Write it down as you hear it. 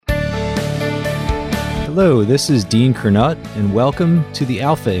Hello, this is Dean Kernut, and welcome to the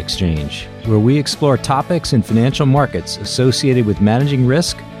Alpha Exchange, where we explore topics in financial markets associated with managing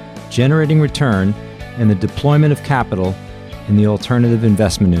risk, generating return, and the deployment of capital in the alternative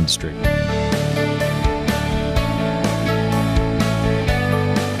investment industry.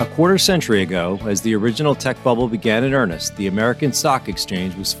 A quarter century ago, as the original tech bubble began in earnest, the American Stock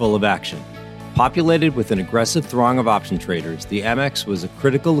Exchange was full of action. Populated with an aggressive throng of option traders, the Amex was a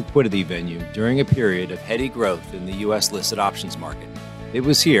critical liquidity venue during a period of heady growth in the U.S.-listed options market. It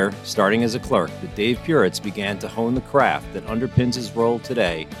was here, starting as a clerk, that Dave Puritz began to hone the craft that underpins his role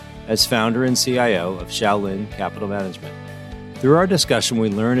today as founder and CIO of Shaolin Capital Management. Through our discussion, we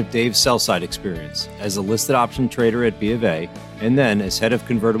learned of Dave's sell-side experience as a listed option trader at B of A, and then as head of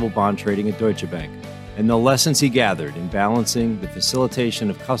convertible bond trading at Deutsche Bank, and the lessons he gathered in balancing the facilitation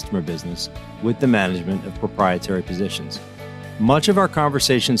of customer business with the management of proprietary positions. Much of our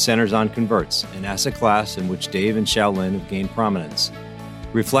conversation centers on converts, an asset class in which Dave and Shaolin have gained prominence.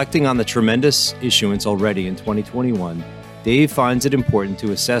 Reflecting on the tremendous issuance already in 2021, Dave finds it important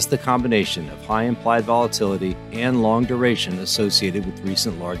to assess the combination of high implied volatility and long duration associated with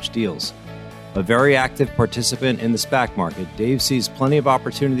recent large deals. A very active participant in the SPAC market, Dave sees plenty of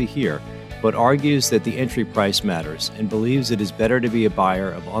opportunity here, but argues that the entry price matters and believes it is better to be a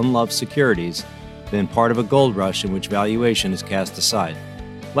buyer of unloved securities than part of a gold rush in which valuation is cast aside.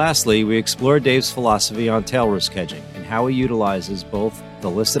 Lastly, we explore Dave's philosophy on tail risk hedging and how he utilizes both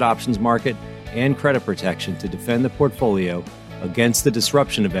the listed options market and credit protection to defend the portfolio against the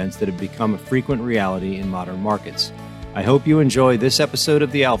disruption events that have become a frequent reality in modern markets. I hope you enjoy this episode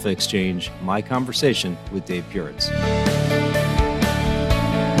of the Alpha Exchange, my conversation with Dave Puritz.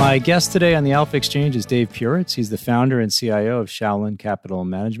 My guest today on the Alpha Exchange is Dave Puritz. He's the founder and CIO of Shaolin Capital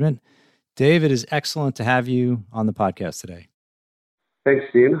Management. Dave, it is excellent to have you on the podcast today. Thanks,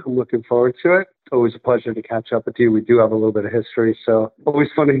 Dean. I'm looking forward to it. Always a pleasure to catch up with you. We do have a little bit of history, so always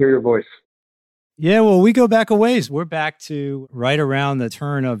fun to hear your voice. Yeah, well, we go back a ways. We're back to right around the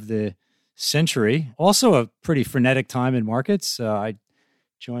turn of the century. Also a pretty frenetic time in markets. I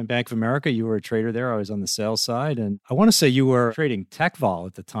joined Bank of America. You were a trader there. I was on the sales side. And I want to say you were trading tech vol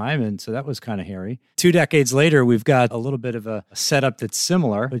at the time. And so that was kind of hairy. 2 decades later, we've got a little bit of a setup that's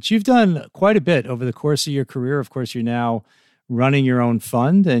similar. But you've done quite a bit over the course of your career. Of course, you're now running your own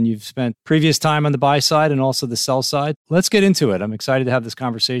fund and you've spent previous time on the buy side and also the sell side. Let's get into it. I'm excited to have this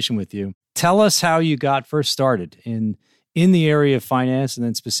conversation with you. Tell us how you got first started in the area of finance and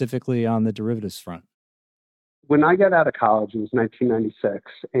then specifically on the derivatives front. When I got out of college, it was 1996,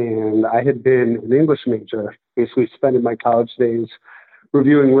 and I had been an English major, basically spending my college days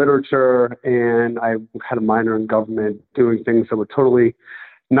reviewing literature, and I had a minor in government, doing things that were totally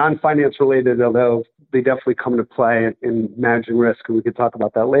non-finance related, although they definitely come into play in managing risk, and we could talk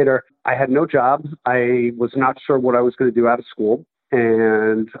about that later. I had no job. I was not sure what I was going to do out of school,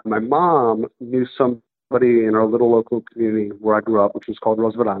 and my mom knew somebody in our little local community where I grew up, which was called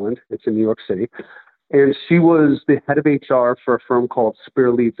Roosevelt Island. It's in New York City. And she was the head of HR for a firm called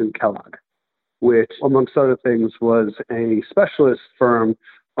Spear, Leeds & Kellogg, which, amongst other things, was a specialist firm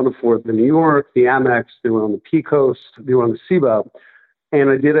on the 4th of New York, the Amex. They were on the P-Coast. They were on the CBOE. And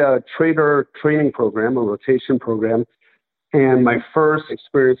I did a trader training program, a rotation program. And my first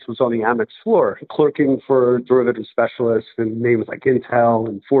experience was on the Amex floor, clerking for derivative specialists and names like Intel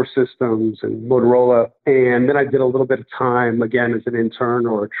and Four Systems and Motorola. And then I did a little bit of time, again, as an intern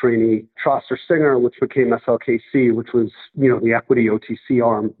or a trainee, Trosser Singer, which became SLKC, which was, the equity OTC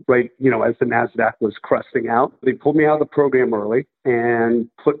arm, right, as the NASDAQ was cresting out. They pulled me out of the program early and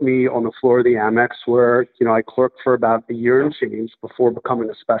put me on the floor of the Amex where, I clerked for about a year and change before becoming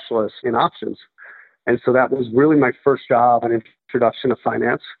a specialist in options. And so that was really my first job and introduction to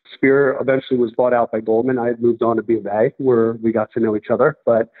finance. Spear eventually was bought out by Goldman. I had moved on to B of A where we got to know each other.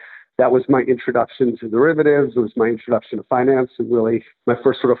 But that was my introduction to derivatives. It was my introduction to finance and really my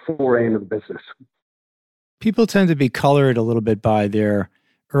first sort of foray into the business. People tend to be colored a little bit by their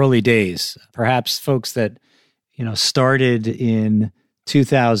early days. Perhaps folks that, started in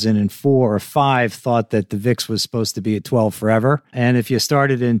 2004 or 5 thought that the VIX was supposed to be at 12 forever. And if you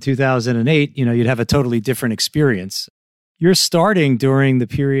started in 2008, you'd have a totally different experience. You're starting during the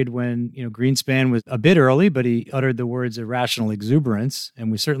period when, Greenspan was a bit early, but he uttered the words irrational exuberance.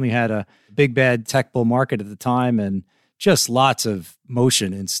 And we certainly had a big, bad tech bull market at the time and just lots of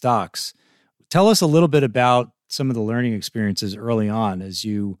motion in stocks. Tell us a little bit about some of the learning experiences early on as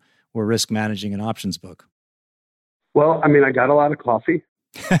you were risk managing an options book. Well, I got a lot of coffee,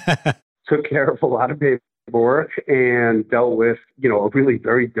 took care of a lot of paperwork, and dealt with, a really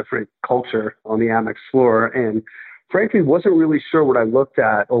very different culture on the Amex floor. And frankly, wasn't really sure what I looked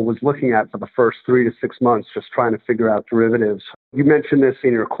at or was looking at for the first 3 to 6 months, just trying to figure out derivatives. You mentioned this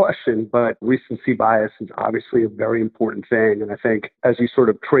in your question, but recency bias is obviously a very important thing. And I think as you sort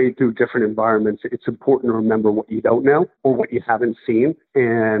of trade through different environments, it's important to remember what you don't know or what you haven't seen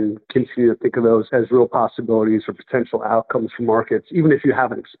and continue to think of those as real possibilities or potential outcomes for markets, even if you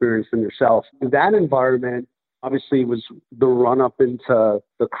haven't experienced them yourself. That environment obviously was the run up into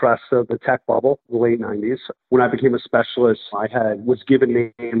the crest of the tech bubble, the late 90s. When I became a specialist, was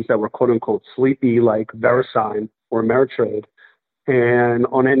given names that were quote unquote sleepy, like VeriSign or Ameritrade. And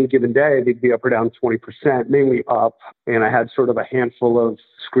on any given day, they'd be up or down 20%, mainly up. And I had sort of a handful of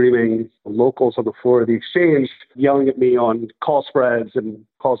screaming locals on the floor of the exchange yelling at me on call spreads and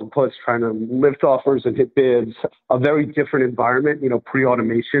calls and puts, trying to lift offers and hit bids. A very different environment,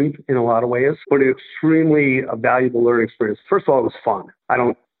 pre-automation in a lot of ways, but an extremely valuable learning experience. First of all, it was fun. I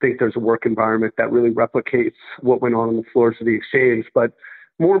don't think there's a work environment that really replicates what went on the floors of the exchange, but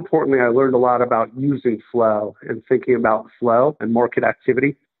more importantly, I learned a lot about using flow and thinking about flow and market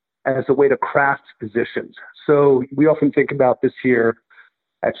activity as a way to craft positions. So we often think about this here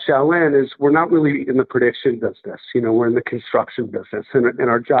at Shaolin is we're not really in the prediction business. We're in the construction business. And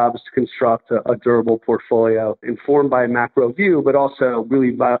our job is to construct a durable portfolio informed by a macro view, but also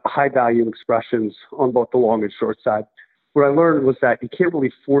really high value expressions on both the long and short side. What I learned was that you can't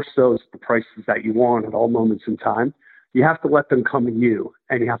really force those at the prices that you want at all moments in time. You have to let them come to you,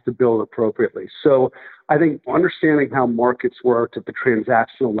 and you have to build appropriately. So I think understanding how markets worked at the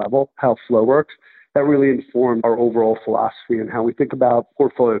transactional level, how flow works, that really informed our overall philosophy and how we think about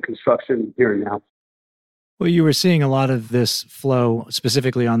portfolio construction here and now. Well, you were seeing a lot of this flow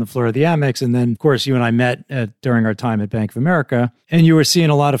specifically on the floor of the Amex. And then, of course, you and I met during our time at Bank of America, and you were seeing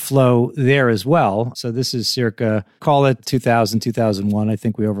a lot of flow there as well. So this is circa, call it 2000, 2001. I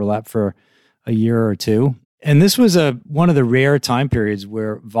think we overlapped for a year or two. And this was one of the rare time periods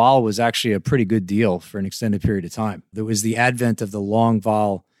where vol was actually a pretty good deal for an extended period of time. There was the advent of the long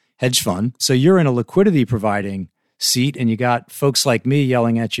vol hedge fund. So you're in a liquidity providing seat, and you got folks like me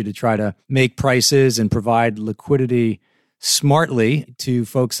yelling at you to try to make prices and provide liquidity smartly to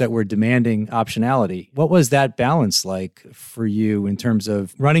folks that were demanding optionality. What was that balance like for you in terms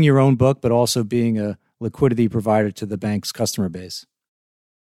of running your own book, but also being a liquidity provider to the bank's customer base?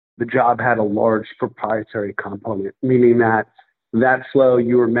 The job had a large proprietary component, meaning that flow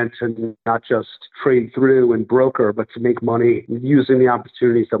you were meant to not just trade through and broker, but to make money using the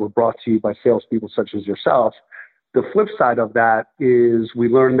opportunities that were brought to you by salespeople such as yourself. The flip side of that is we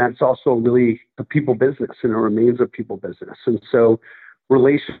learned that it's also really a people business, and it remains a people business. And so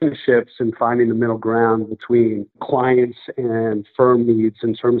relationships and finding the middle ground between clients and firm needs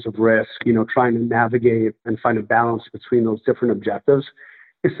in terms of risk, trying to navigate and find a balance between those different objectives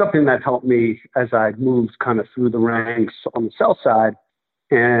is something that helped me as I moved kind of through the ranks on the sell side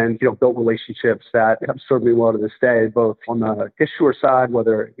and, built relationships that have served me well to this day, both on the issuer side,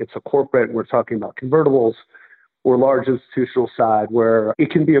 whether it's a corporate, and we're talking about convertibles, or large institutional side where it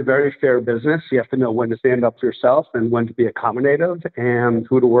can be a very fair business. You have to know when to stand up for yourself and when to be accommodative and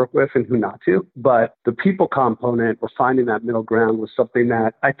who to work with and who not to. But the people component or finding that middle ground was something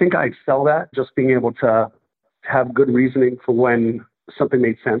that I think I excelled at, just being able to have good reasoning for when something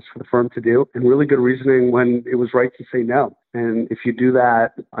made sense for the firm to do and really good reasoning when it was right to say no. And if you do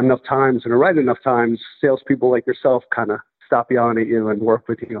that enough times and are right enough times, salespeople like yourself kind of stop yelling at you and work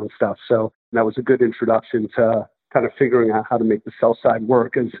with you on stuff. So that was a good introduction to kind of figuring out how to make the sell side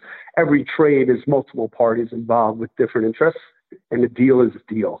work, as every trade is multiple parties involved with different interests, and a deal is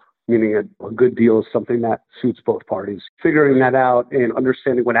a deal, meaning a good deal is something that suits both parties. Figuring that out and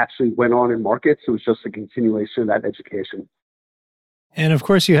understanding what actually went on in markets, it was just a continuation of that education. And of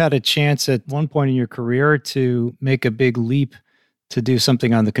course, you had a chance at one point in your career to make a big leap to do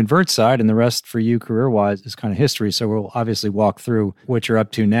something on the convert side, and the rest for you career-wise is kind of history. So we'll obviously walk through what you're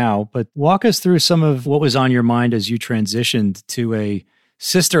up to now, but walk us through some of what was on your mind as you transitioned to a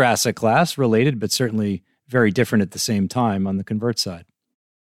sister asset class, related, but certainly very different at the same time on the convert side.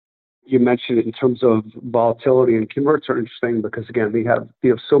 You mentioned it in terms of volatility, and converts are interesting because, again, we have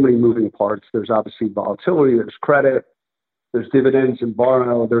so many moving parts. There's obviously volatility, there's credit, there's dividends and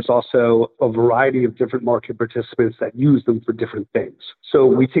borrow. There's also a variety of different market participants that use them for different things. So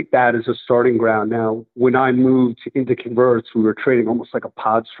we take that as a starting ground. Now, when I moved into converts, we were trading almost like a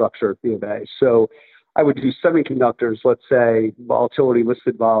pod structure at B of A. So I would do semiconductors, let's say volatility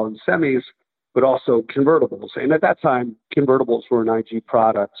listed vol and semis, but also convertibles. And at that time, convertibles were an IG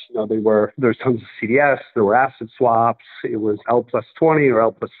product. There's tons of CDS, there were asset swaps, it was L plus 20 or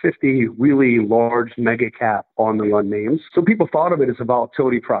L plus 50, really large mega cap on the run names. So people thought of it as a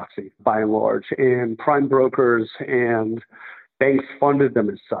volatility proxy by and large, and prime brokers and banks funded them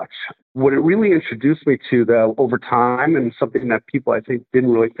as such. What it really introduced me to, though, over time, and something that people, I think,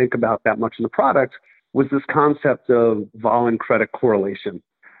 didn't really think about that much in the product, was this concept of vol and credit correlation.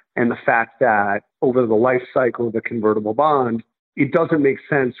 And the fact that over the life cycle of a convertible bond, it doesn't make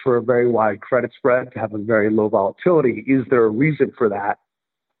sense for a very wide credit spread to have a very low volatility. Is there a reason for that?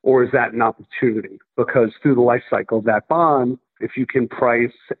 Or is that an opportunity? Because through the life cycle of that bond, if you can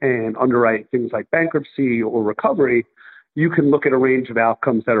price and underwrite things like bankruptcy or recovery, you can look at a range of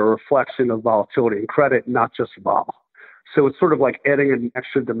outcomes that are a reflection of volatility and credit, not just vol. So it's sort of like adding an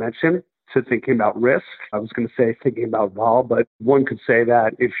extra dimension to thinking about risk. I was going to say thinking about vol, but one could say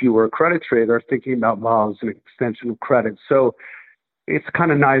that if you were a credit trader, thinking about vol is an extension of credit. So it's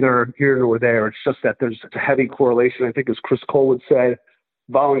kind of neither here nor there. It's just that there's a heavy correlation. I think as Chris Cole would say,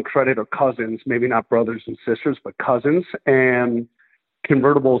 vol and credit are cousins, maybe not brothers and sisters, but cousins. And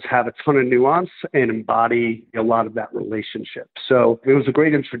convertibles have a ton of nuance and embody a lot of that relationship. So it was a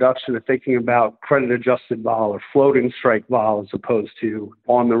great introduction to thinking about credit adjusted vol or floating strike vol as opposed to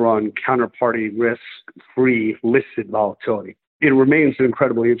on the run counterparty risk free listed volatility. It remains an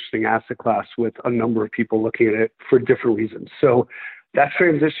incredibly interesting asset class with a number of people looking at it for different reasons. So that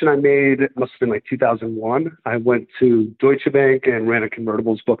transition I made must have been like 2001. I went to Deutsche Bank and ran a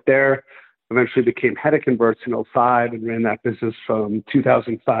convertibles book there. Eventually became head of converts in 2005 and ran that business from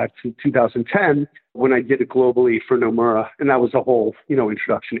 2005 to 2010 when I did it globally for Nomura. And that was a whole,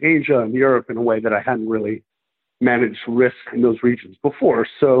 introduction to Asia and Europe in a way that I hadn't really managed risk in those regions before.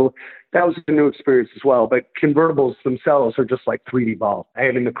 So that was a new experience as well. But convertibles themselves are just like 3D vol,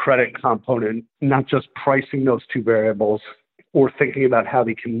 adding the credit component, not just pricing those two variables or thinking about how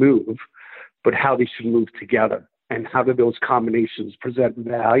they can move, but how they should move together and how do those combinations present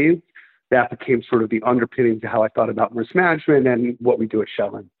value. That became sort of the underpinning to how I thought about risk management and what we do at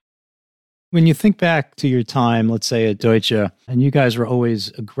Shelton. When you think back to your time, let's say at Deutsche, and you guys were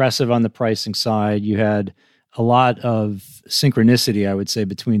always aggressive on the pricing side, you had a lot of synchronicity, I would say,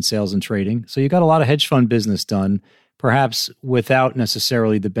 between sales and trading. So you got a lot of hedge fund business done, perhaps without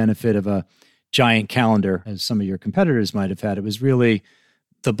necessarily the benefit of a giant calendar, as some of your competitors might have had. It was really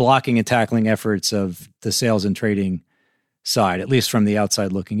the blocking and tackling efforts of the sales and trading side, at least from the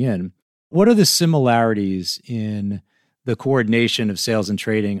outside looking in. What are the similarities in the coordination of sales and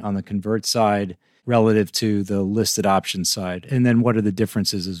trading on the convert side relative to the listed options side? And then what are the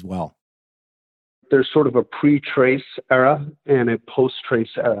differences as well? There's sort of a pre-trace era and a post-trace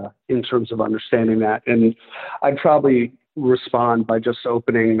era in terms of understanding that. And I'd probably respond by just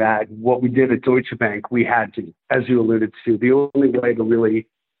opening that what we did at Deutsche Bank, we had to, as you alluded to, the only way to really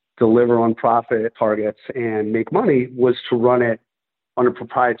deliver on profit targets and make money was to run it on a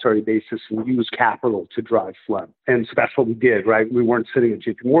proprietary basis and use capital to drive flow. And so that's what we did, right? We weren't sitting at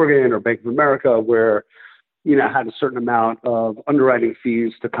JP Morgan or Bank of America where, had a certain amount of underwriting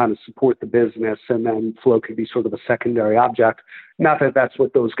fees to kind of support the business and then flow could be sort of a secondary object. Not that that's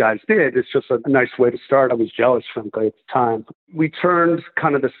what those guys did. It's just a nice way to start. I was jealous, frankly, at the time. We turned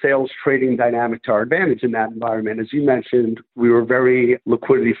kind of the sales trading dynamic to our advantage in that environment. As you mentioned, we were very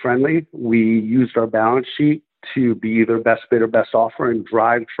liquidity friendly. We used our balance sheet to be either best bid or best offer and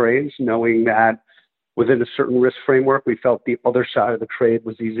drive trades, knowing that within a certain risk framework, we felt the other side of the trade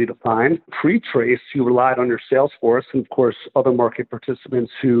was easy to find. Pre-trace, you relied on your sales force and, of course, other market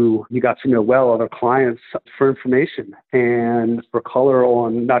participants who you got to know well, other clients, for information and for color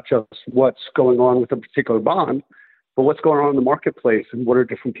on not just what's going on with a particular bond, but what's going on in the marketplace and what are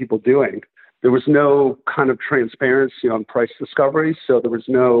different people doing. There was no kind of transparency on price discovery, so there was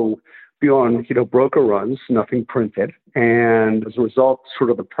no beyond, broker runs, nothing printed. And as a result, sort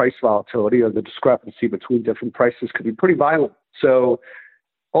of the price volatility or the discrepancy between different prices could be pretty violent. So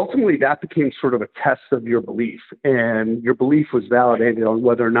ultimately, that became sort of a test of your belief. And your belief was validated on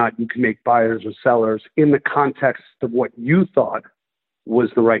whether or not you can make buyers or sellers in the context of what you thought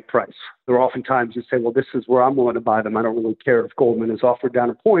was the right price. There are oftentimes you say, well, this is where I'm willing to buy them. I don't really care if Goldman is offered down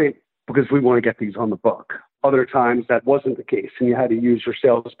a point because we want to get these on the book. Other times that wasn't the case, and you had to use your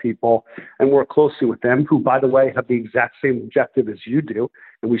salespeople and work closely with them, who, by the way, have the exact same objective as you do.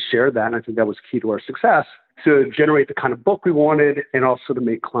 And we shared that, and I think that was key to our success, to generate the kind of book we wanted and also to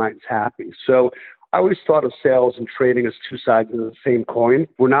make clients happy. So I always thought of sales and trading as two sides of the same coin.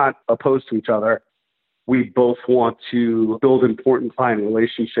 We're not opposed to each other. We both want to build important client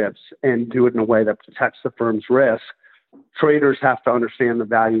relationships and do it in a way that protects the firm's risk. Traders have to understand the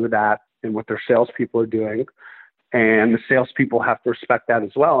value of that and what their salespeople are doing. And the salespeople have to respect that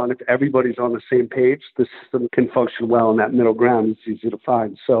as well. And if everybody's on the same page, the system can function well, and that middle ground is easy to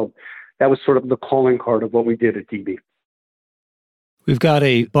find. So that was sort of the calling card of what we did at DB. We've got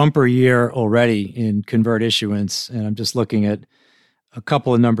a bumper year already in convert issuance, and I'm just looking at a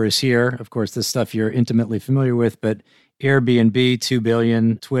couple of numbers here. Of course, this stuff you're intimately familiar with, but Airbnb, $2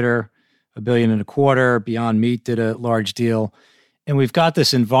 billion, Twitter, $1.25 billion, Beyond Meat did a large deal. And we've got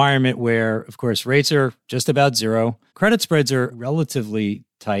this environment where, of course, rates are just about zero. Credit spreads are relatively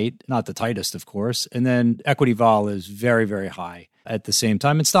tight, not the tightest, of course. And then equity vol is very, very high at the same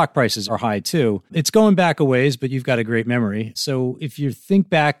time. And stock prices are high too. It's going back a ways, but you've got a great memory. So if you think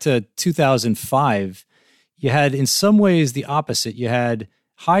back to 2005, you had in some ways the opposite. You had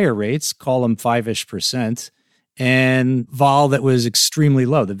higher rates, call them 5-ish%, and vol that was extremely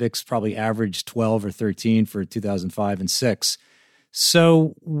low. The VIX probably averaged 12 or 13 for 2005 and 6.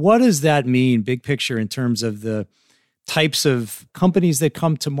 So what does that mean, big picture, in terms of the types of companies that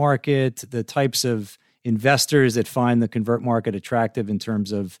come to market, the types of investors that find the convert market attractive in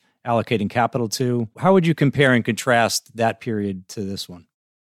terms of allocating capital to? How would you compare and contrast that period to this one?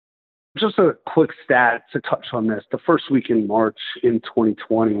 Just a quick stat to touch on this. The first week in March in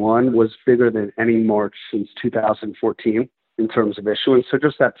 2021 was bigger than any March since 2014 in terms of issuance. So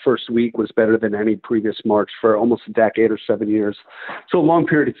just that first week was better than any previous March for almost a decade or 7 years. So a long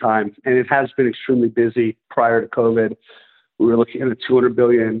period of time. And it has been extremely busy prior to COVID. We were looking at a $200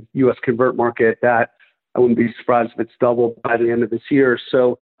 billion US convert market that I wouldn't be surprised if it's doubled by the end of this year.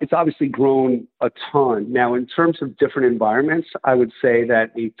 So it's obviously grown a ton. Now, in terms of different environments, I would say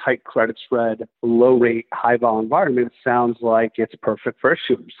that a tight credit spread, low rate, high vol environment sounds like it's perfect for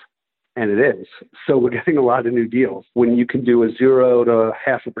issuers. And it is. So we're getting a lot of new deals. When you can do a 0 to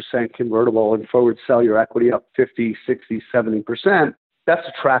 0.5% convertible and forward sell your equity up 50, 60, 70%, that's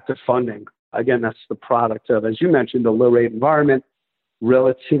attractive funding. Again, that's the product of, as you mentioned, a low rate environment,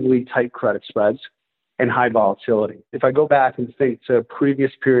 relatively tight credit spreads, and high volatility. If I go back and think to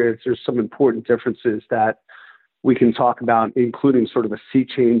previous periods, there's some important differences that we can talk about, including sort of a sea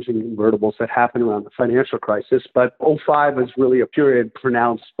change in convertibles that happened around the financial crisis. But '05 was really a period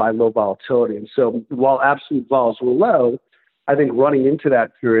pronounced by low volatility. And so while absolute vols were low, I think running into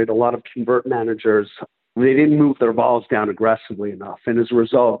that period, a lot of convert managers, they didn't move their vols down aggressively enough. And as a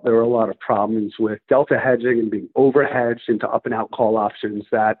result, there were a lot of problems with delta hedging and being overhedged into up and out call options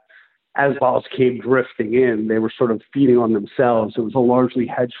that as vols came drifting in, they were sort of feeding on themselves. It was a largely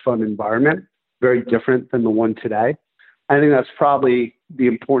hedge fund environment, very different than the one today. I think that's probably the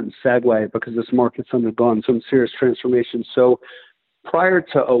important segue because this market's undergone some serious transformation. So prior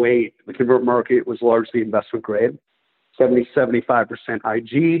to '08, the convert market was largely investment grade, 75%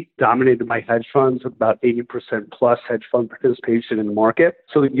 IG, dominated by hedge funds, about 80% plus hedge fund participation in the market.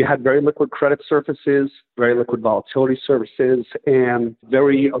 So you had very liquid credit surfaces, very liquid volatility services, and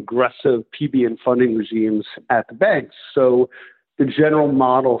very aggressive PB and funding regimes at the banks. So the general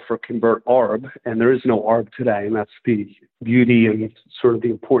model for convert ARB, and there is no ARB today, and that's the beauty and sort of the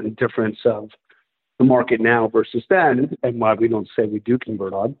important difference of the market now versus then, and why we don't say we do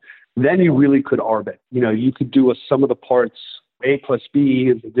convert ARB. Then you really could ARB it. You know, you could do a sum of the parts, A plus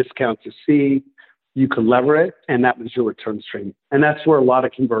B is a discount to C. You could lever it, and that was your return stream. And that's where a lot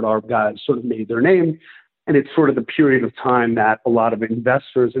of convert ARB guys sort of made their name. And it's sort of the period of time that a lot of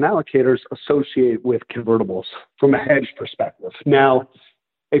investors and allocators associate with convertibles from a hedge perspective. Now,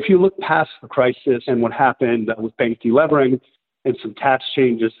 if you look past the crisis and what happened with bank delevering and some tax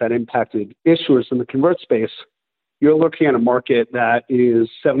changes that impacted issuers in the convert space, you're looking at a market that is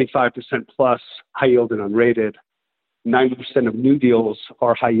 75% plus high yield and unrated. 90% of new deals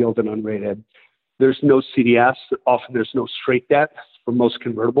are high yield and unrated. There's no CDS. Often there's no straight debt for most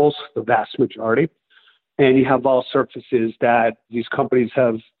convertibles, the vast majority. And you have vol surfaces that these companies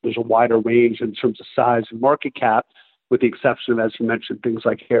have, there's a wider range in terms of size and market cap, with the exception of, as you mentioned, things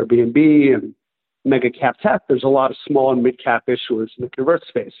like Airbnb and mega cap tech. There's a lot of small and mid cap issuers in the convert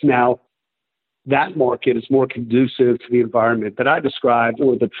space. Now, that market is more conducive to the environment that I described,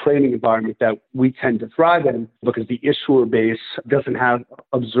 or the trading environment that we tend to thrive in, because the issuer base doesn't have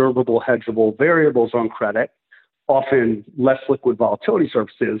observable, hedgeable variables on credit, often less liquid volatility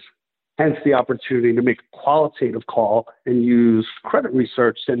surfaces, hence the opportunity to make a qualitative call and use credit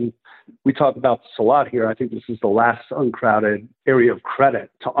research. And we talk about this a lot here. I think this is the last uncrowded area of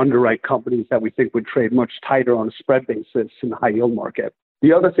credit to underwrite companies that we think would trade much tighter on a spread basis in the high yield market.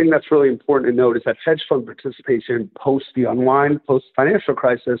 The other thing that's really important to note is that hedge fund participation post the unwind, post financial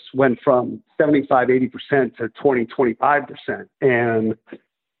crisis, went from 75, 80% to 20, 25%. And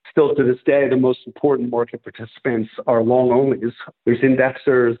still to this day, the most important market participants are long onlys. There's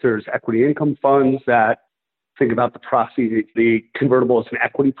indexers, there's equity income funds that Think about the proxy, the convertible as an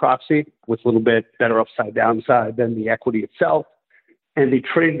equity proxy with a little bit better upside downside than the equity itself. And they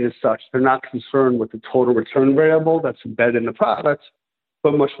trade it as such. They're not concerned with the total return variable that's embedded in the product,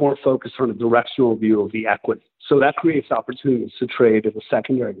 but much more focused on a directional view of the equity. So that creates opportunities to trade in the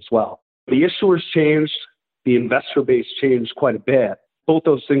secondary as well. The issuers changed, the investor base changed quite a bit. Both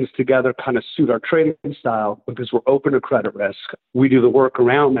those things together kind of suit our trading style because we're open to credit risk. We do the work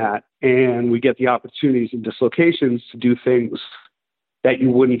around that, and we get the opportunities and dislocations to do things that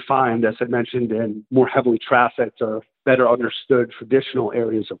you wouldn't find, as I mentioned, in more heavily trafficked or better understood traditional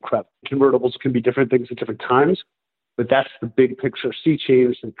areas of credit. Convertibles can be different things at different times, but that's the big picture sea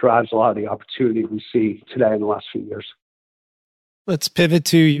change that drives a lot of the opportunity we see today in the last few years. Let's pivot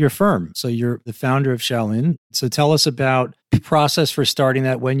to your firm. So you're the founder of Shaolin. So tell us about the process for starting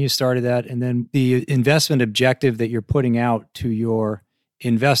that, when you started that, and then the investment objective that you're putting out to your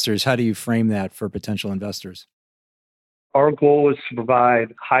investors. How do you frame that for potential investors? Our goal is to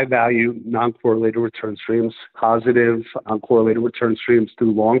provide high-value, non-correlated return streams, positive, non-correlated return streams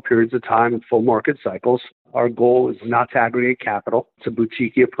through long periods of time and full market cycles. Our goal is not to aggregate capital. It's a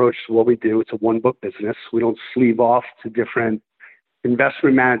boutique approach to what we do. It's a one-book business. We don't sleeve off to different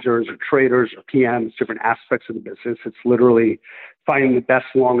investment managers or traders or PMs, different aspects of the business. It's literally finding the best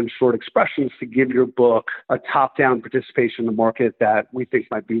long and short expressions to give your book a top-down participation in the market that we think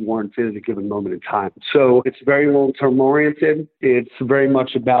might be warranted at a given moment in time. So it's very long-term oriented. It's very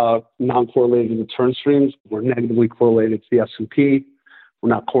much about non-correlated return streams. We're negatively correlated to the S&P. We're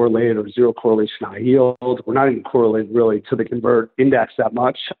not correlated or zero correlation high yield. We're not even correlated really to the convert index that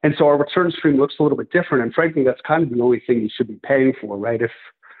much. And so our return stream looks a little bit different. And frankly, that's kind of the only thing you should be paying for, right? If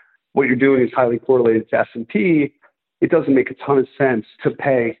what you're doing is highly correlated to S&P, it doesn't make a ton of sense to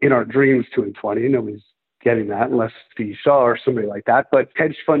pay in our dreams 2 and 20. Nobody's getting that unless Steve Shaw or somebody like that. But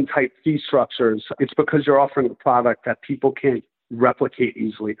hedge fund type fee structures, it's because you're offering a product that people can't replicate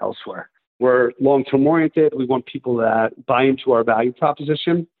easily elsewhere. We're long-term oriented. We want people that buy into our value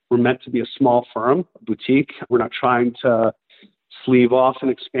proposition. We're meant to be a small firm, a boutique. We're not trying to sleeve off and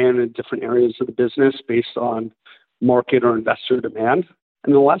expand in different areas of the business based on market or investor demand.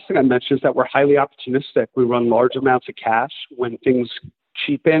 And the last thing I mentioned is that we're highly opportunistic. We run large amounts of cash when things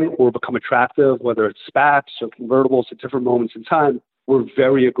cheapen or become attractive, whether it's SPACs or convertibles at different moments in time. We're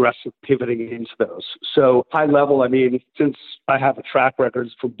very aggressive pivoting into those. So high level, I mean, since I have a track record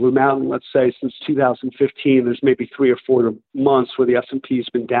for Blue Mountain, let's say since 2015, there's maybe 3 or 4 months where the S&P has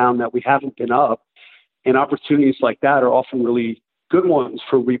been down that we haven't been up. And opportunities like that are often really good ones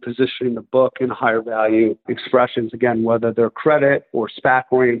for repositioning the book in higher value expressions. Again, whether they're credit or SPAC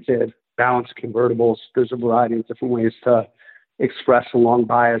oriented, balanced convertibles, there's a variety of different ways to express a long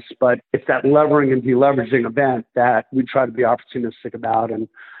bias, but it's that levering and deleveraging event that we try to be opportunistic about and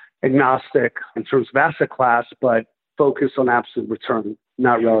agnostic in terms of asset class, but focus on absolute return,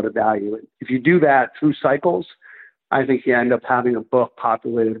 not relative value. If you do that through cycles, I think you end up having a book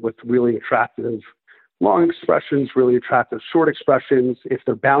populated with really attractive long expressions, really attractive short expressions. If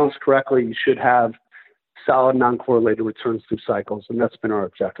they're balanced correctly, you should have solid non-correlated returns through cycles, and that's been our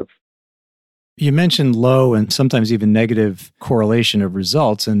objective. You mentioned low and sometimes even negative correlation of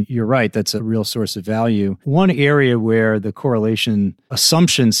results, and you're right, that's a real source of value. One area where the correlation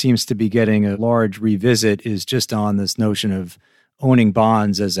assumption seems to be getting a large revisit is just on this notion of owning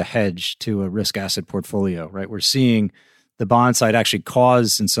bonds as a hedge to a risk asset portfolio, right? We're seeing the bond side actually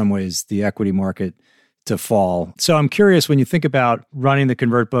cause, in some ways, the equity market to fall. So I'm curious, when you think about running the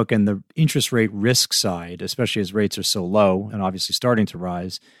convert book and the interest rate risk side, especially as rates are so low and obviously starting to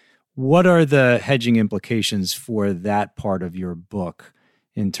rise, what are the hedging implications for that part of your book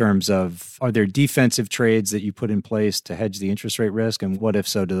in terms of, are there defensive trades that you put in place to hedge the interest rate risk? And what, if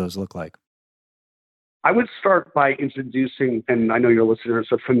so, do those look like? I would start by introducing, and I know your listeners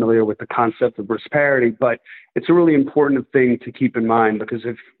are familiar with the concept of risk parity, but it's a really important thing to keep in mind because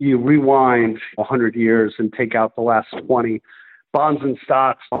if you rewind 100 years and take out the last 20, bonds and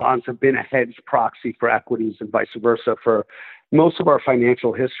stocks, bonds have been a hedge proxy for equities and vice versa for most of our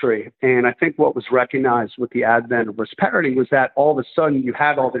financial history. And I think what was recognized with the advent of risk parity was that all of a sudden you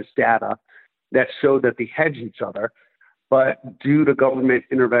had all this data that showed that they hedge each other. But due to government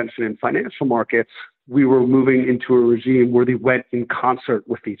intervention in financial markets, we were moving into a regime where they went in concert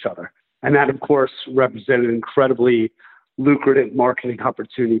with each other. And that, of course, represented an incredibly lucrative marketing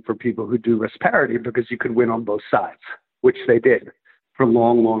opportunity for people who do risk parity because you could win on both sides, which they did for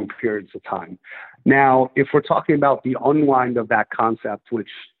long, long periods of time. Now, if we're talking about the unwind of that concept, which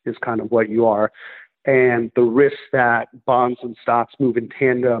is kind of what you are, and the risk that bonds and stocks move in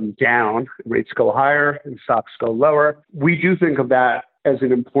tandem down, rates go higher and stocks go lower, we do think of that as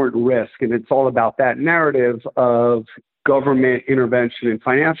an important risk. And it's all about that narrative of government intervention in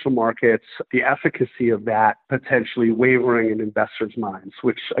financial markets, the efficacy of that potentially wavering in investors' minds,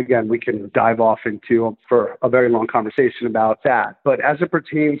 which again, we can dive off into for a very long conversation about that. But as it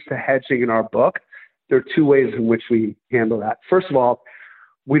pertains to hedging in our book, there are two ways in which we handle that. First of all,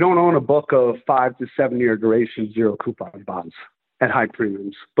 we don't own a book of 5 to 7 year duration, zero coupon bonds at high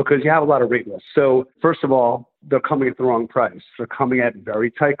premiums because you have a lot of rate risk. So first of all, they're coming at the wrong price. They're coming at very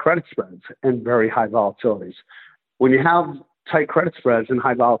tight credit spreads and very high volatilities. When you have tight credit spreads and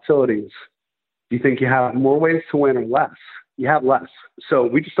high volatilities, do you think you have more ways to win or less? You have less. So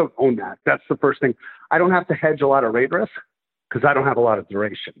we just don't own that. That's the first thing. I don't have to hedge a lot of rate risk because I don't have a lot of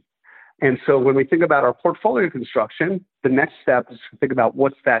duration. And so when we think about our portfolio construction, the next step is to think about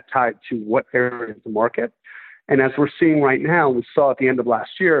what's that tied to, what area of the market. And as we're seeing right now, we saw at the end of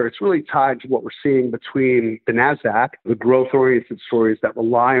last year, it's really tied to what we're seeing between the NASDAQ, the growth-oriented stories that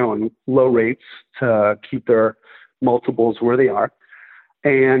rely on low rates to keep their multiples where they are,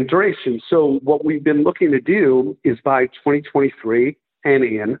 and duration. So what we've been looking to do is by 2023 and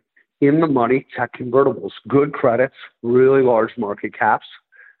in the money tech convertibles, good credits, really large market caps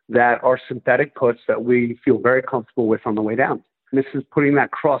that are synthetic puts that we feel very comfortable with on the way down. And this is putting that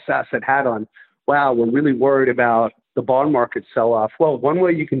cross-asset hat on. Wow, we're really worried about the bond market sell-off. Well, one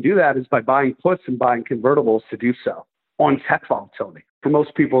way you can do that is by buying puts and buying convertibles to do so on tech volatility. For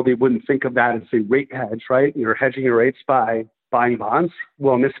most people, they wouldn't think of that as a rate hedge, right? You're hedging your rates by buying bonds.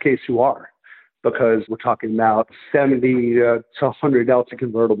 Well, in this case, you are, because we're talking about 70 to 100 delta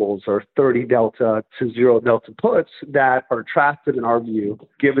convertibles or 30 delta to 0 delta puts that are attractive in our view,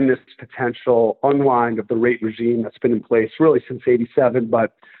 given this potential unwind of the rate regime that's been in place really since 87,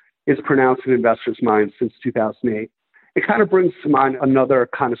 but is pronounced in investors' minds since 2008. It kind of brings to mind another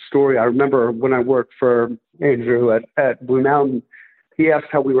kind of story. I remember when I worked for Andrew at Blue Mountain, he asked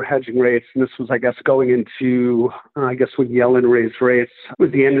how we were hedging rates. And this was, I guess, going into, when Yellen raised rates. It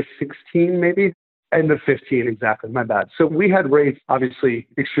was the end of 16, maybe? End of 15, exactly. My bad. So we had rates obviously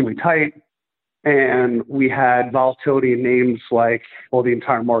extremely tight. And we had volatility in names like, well, the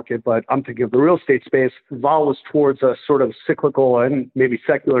entire market, but I'm thinking of the real estate space. Vol was towards a sort of cyclical and maybe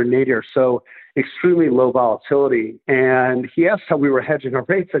secular nadir, so extremely low volatility. And he asked how we were hedging our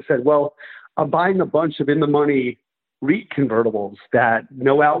rates. I said, well, I'm buying a bunch of in-the-money REIT convertibles that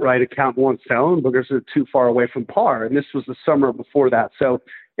no outright account wants to own because they're too far away from par. And this was the summer before that. So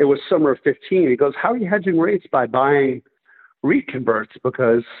it was summer of 15. He goes, how are you hedging rates? By buying REIT converts,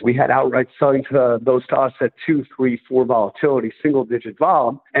 because we had outright selling to those to us at 2, 3, 4 volatility, single digit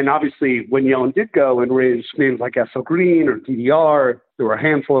vol. And obviously when Yellen did go and raise names like SL Green or DDR, there were a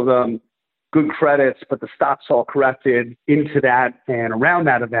handful of them, good credits, but the stocks all corrected into that and around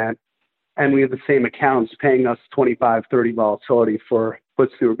that event. And we had the same accounts paying us 25, 30 volatility for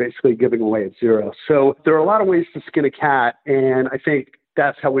puts they were basically giving away at zero. So there are a lot of ways to skin a cat. And I think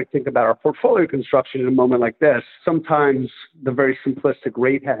that's how we think about our portfolio construction in a moment like this. Sometimes the very simplistic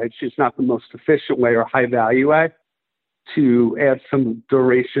rate hedge is not the most efficient way or high value way to add some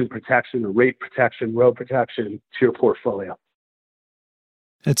duration protection or rate protection, row protection to your portfolio.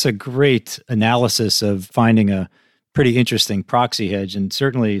 That's a great analysis of finding a pretty interesting proxy hedge. And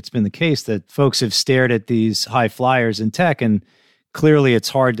certainly it's been the case that folks have stared at these high flyers in tech, and clearly it's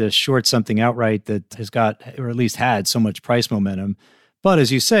hard to short something outright that has got, or at least had, so much price momentum. But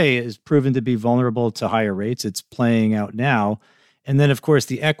as you say, is proven to be vulnerable to higher rates. It's playing out now. And then, of course,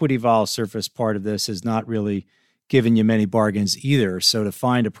 the equity vol surface part of this has not really given you many bargains either. So to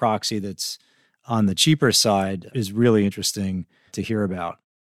find a proxy that's on the cheaper side is really interesting to hear about.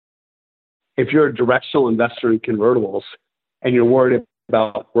 If you're a directional investor in convertibles and you're worried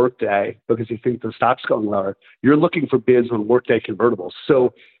about Workday because you think the stock's going lower, you're looking for bids on Workday convertibles.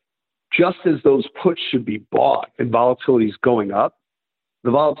 So just as those puts should be bought and volatility is going up, the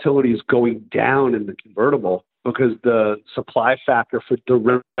volatility is going down in the convertible because the supply factor for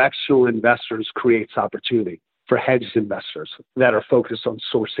directional investors creates opportunity for hedged investors that are focused on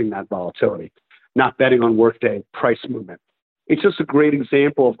sourcing that volatility, not betting on Workday price movement. It's just a great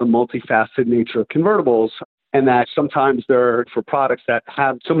example of the multifaceted nature of convertibles, and that sometimes they're for products that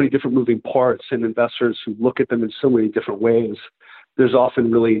have so many different moving parts and investors who look at them in so many different ways. There's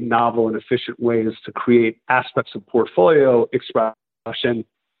often really novel and efficient ways to create aspects of portfolio expression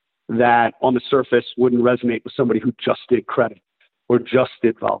that on the surface wouldn't resonate with somebody who just did credit or just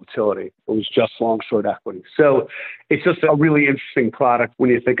did volatility or was just long short equity. So it's just a really interesting product when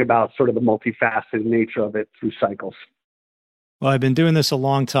you think about sort of the multifaceted nature of it through cycles. Well, I've been doing this a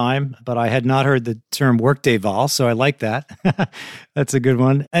long time, but I had not heard the term workday vol, so I like that. That's a good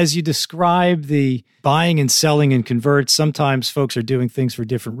one. As you describe the buying and selling in converts, sometimes folks are doing things for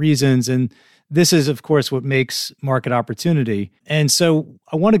different reasons. And this is, of course, what makes market opportunity. And so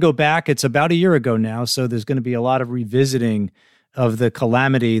I want to go back. It's about a year ago now, so there's going to be a lot of revisiting of the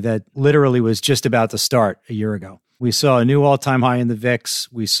calamity that literally was just about to start a year ago. We saw a new all-time high in the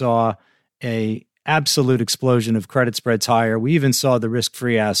VIX. We saw a absolute explosion of credit spreads higher. We even saw the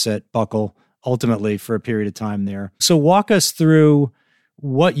risk-free asset buckle ultimately for a period of time there. So walk us through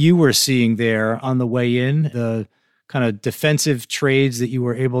what you were seeing there on the way in, the kind of defensive trades that you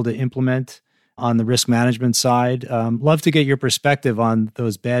were able to implement on the risk management side. Love to get your perspective on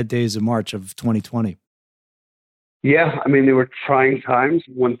those bad days of March of 2020. Yeah, I mean, they were trying times.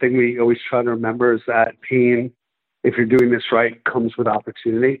 One thing we always try to remember is that pain, if you're doing this right, comes with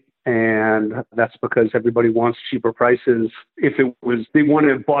opportunity. And that's because everybody wants cheaper prices. If it was, they want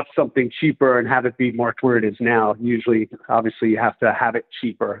to have bought something cheaper and have it be marked where it is now. Usually, obviously, you have to have it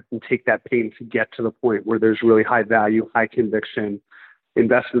cheaper and take that pain to get to the point where there's really high value, high conviction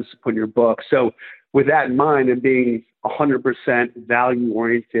investments to put in your book. So with that in mind and being 100% value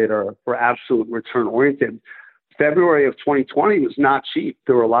oriented or absolute return oriented, February of 2020 was not cheap.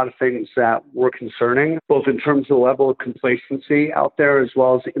 There were a lot of things that were concerning, both in terms of the level of complacency out there, as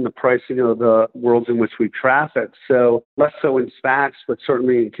well as in the pricing of the worlds in which we traffic. So less so in SPACs, but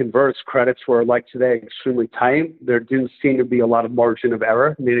certainly in converts, credits were like today extremely tight. There didn't seem to be a lot of margin of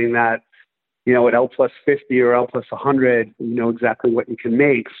error, meaning that, you know, at L plus 50 or L plus 100, you know exactly what you can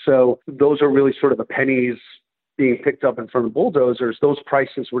make. So those are really sort of the pennies being picked up in front of bulldozers. Those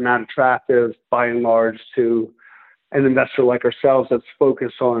prices were not attractive by and large to an investor like ourselves that's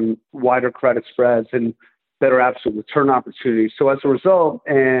focused on wider credit spreads and better absolute return opportunities. So as a result,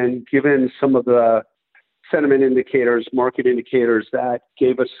 and given some of the sentiment indicators, market indicators that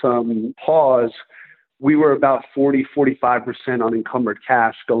gave us some pause, we were about 40-45% unencumbered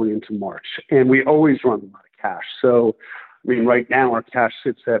cash going into March. And we always run a lot of cash. So, I mean, right now our cash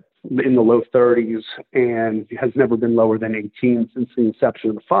sits in the low 30s and has never been lower than 18 since the inception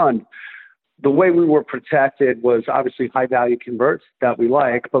of the fund. The way we were protected was obviously high value converts that we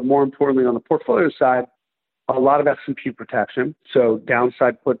like, but more importantly on the portfolio side, a lot of S&P protection. So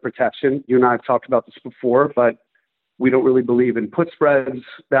downside put protection. You and I have talked about this before, but we don't really believe in put spreads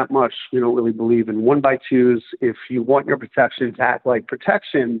that much. We don't really believe in 1x2s. If you want your protection to act like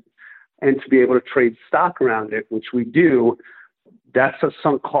protection and to be able to trade stock around it, which we do, that's a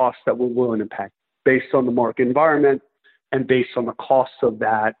sunk cost that we're willing to pay based on the market environment and based on the cost of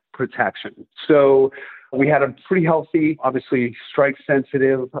that protection. So we had a pretty healthy, obviously strike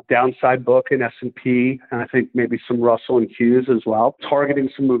sensitive downside book in S&P, and I think maybe some Russell and Qs as well, targeting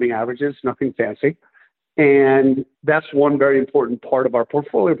some moving averages, nothing fancy. And that's one very important part of our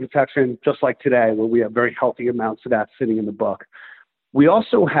portfolio protection, just like today, where we have very healthy amounts of that sitting in the book. We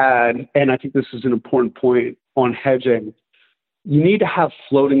also had, and I think this is an important point on hedging, you need to have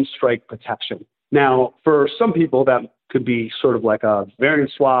floating strike protection. Now, for some people, that could be sort of like a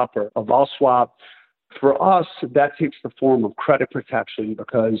variance swap or a vol swap. For us, that takes the form of credit protection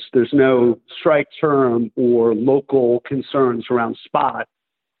because there's no strike term or local concerns around spot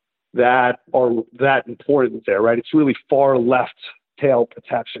that are that important there, right? It's really far left tail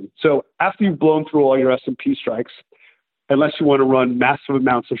protection. So after you've blown through all your S&P strikes, unless you want to run massive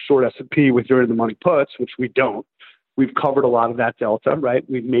amounts of short S&P with your in-the-money puts, which we don't, we've covered a lot of that delta, right?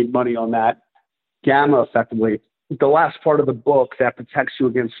 We've made money on that gamma effectively. The last part of the book that protects you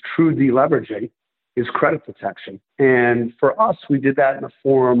against true deleveraging is credit protection. And for us, we did that in the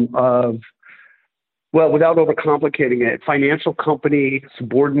form of, well, without overcomplicating it, financial company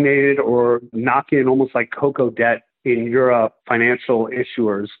subordinated or knock-in, almost like CoCo debt in Europe, financial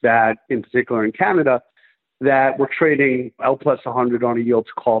issuers that, in particular in Canada, that were trading L plus 100 on a yield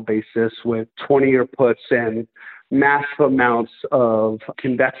to call basis with 20-year puts and massive amounts of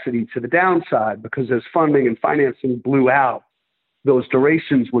convexity to the downside, because as funding and financing blew out, those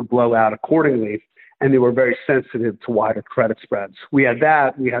durations would blow out accordingly, and they were very sensitive to wider credit spreads. We had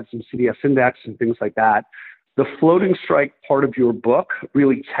that. We had some CDS index and things like that. The floating strike part of your book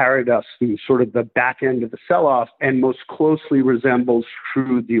really carried us through sort of the back end of the sell-off and most closely resembles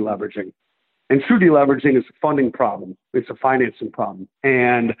true deleveraging. And true deleveraging is a funding problem. It's a financing problem.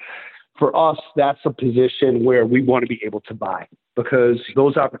 And for us, that's a position where we want to be able to buy, because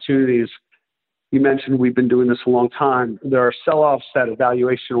those opportunities, you mentioned we've been doing this a long time. There are sell-offs that are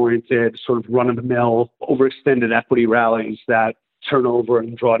valuation-oriented, sort of run-of-the-mill, overextended equity rallies that turn over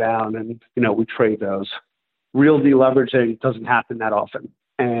and draw down, and we trade those. Real deleveraging doesn't happen that often.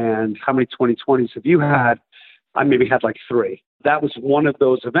 And how many 2020s have you had I maybe had like three. That was one of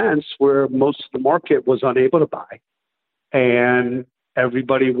those events where most of the market was unable to buy. And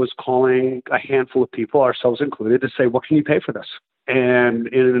everybody was calling a handful of people, ourselves included, to say, what can you pay for this? And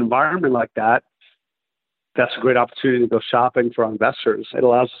in an environment like that, that's a great opportunity to go shopping for our investors. It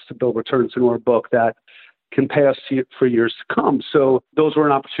allows us to build returns into our book that can pay us for years to come. So those were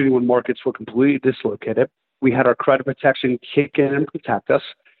an opportunity when markets were completely dislocated. We had our credit protection kick in and protect us.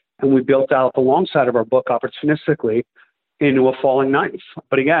 And we built out the long side of our book opportunistically into a falling knife.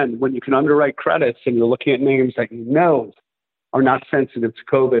 But again, when you can underwrite credits and you're looking at names that you know are not sensitive to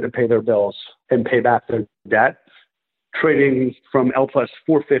COVID and pay their bills and pay back their debt, trading from L plus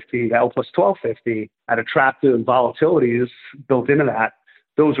 450 to L plus 1250 at attractive volatilities built into that,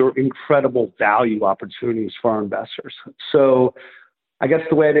 those are incredible value opportunities for our investors. So I guess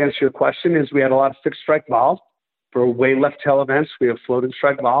the way I'd answer your question is we had a lot of fixed strike vol. For way left tail events, we have floating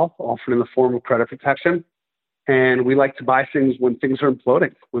strike vol offered in the form of credit protection. And we like to buy things when things are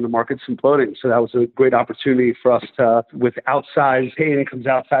imploding, when the market's imploding. So that was a great opportunity for us to, with outsized pain comes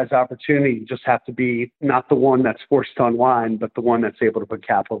outsized opportunity. You just have to be not the one that's forced to unwind, but the one that's able to put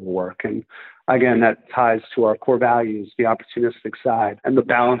capital to work. And again, that ties to our core values, the opportunistic side and the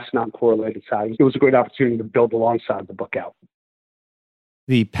balanced, non-correlated side. It was a great opportunity to build alongside the book out.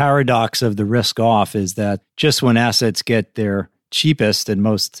 The paradox of the risk off is that just when assets get their cheapest and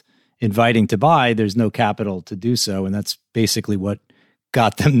most inviting to buy, there's no capital to do so. And that's basically what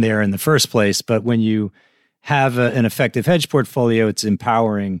got them there in the first place. But when you have an effective hedge portfolio, it's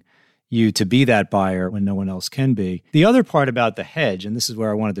empowering you to be that buyer when no one else can be. The other part about the hedge, and this is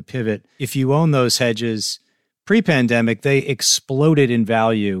where I wanted to pivot, if you own those hedges pre-pandemic, they exploded in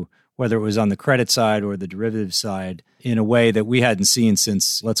value, whether it was on the credit side or the derivative side, in a way that we hadn't seen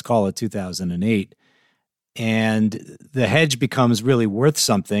since, let's call it 2008. And the hedge becomes really worth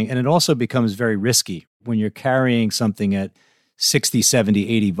something, and it also becomes very risky. When you're carrying something at 60, 70,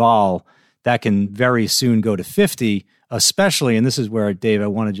 80 vol, that can very soon go to 50, especially, and this is where, Dave, I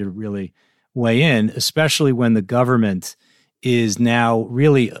wanted you to really weigh in, especially when the government is now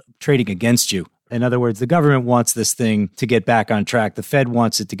really trading against you. In other words, the government wants this thing to get back on track. The Fed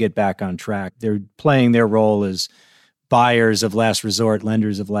wants it to get back on track. They're playing their role as buyers of last resort,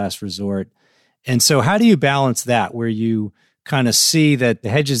 lenders of last resort. And so how do you balance that, where you kind of see that the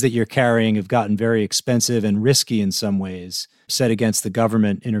hedges that you're carrying have gotten very expensive and risky in some ways, set against the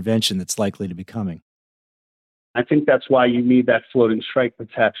government intervention that's likely to be coming? I think that's why you need that floating strike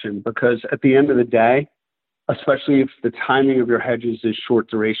protection, because at the end of the day, especially if the timing of your hedges is short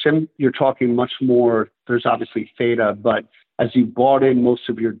duration, you're talking much more, there's obviously theta, but as you bought in most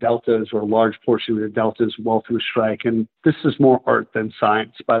of your deltas or a large portion of your deltas well through strike, and this is more art than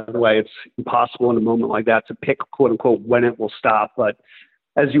science, by the way, it's impossible in a moment like that to pick, quote unquote, when it will stop. But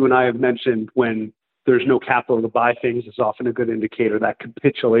as you and I have mentioned, when there's no capital to buy things, is often a good indicator, that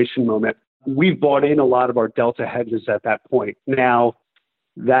capitulation moment. We've bought in a lot of our delta hedges at that point. Now,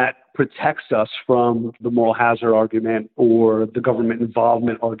 that protects us from the moral hazard argument or the government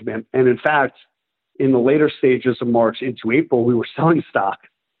involvement argument. And in fact, in the later stages of March into April, we were selling stock,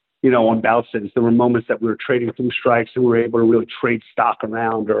 on bounces. There were moments that we were trading through strikes and we were able to really trade stock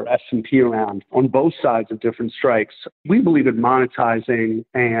around or S&P around on both sides of different strikes. We believe in monetizing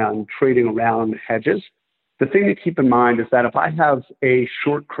and trading around hedges. The thing to keep in mind is that if I have a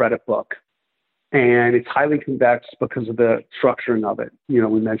short credit book and it's highly convex because of the structuring of it,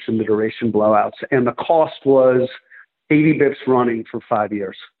 we mentioned the duration blowouts, and the cost was 80 bips running for 5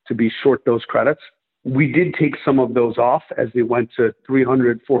 years to be short those credits. We did take some of those off as they went to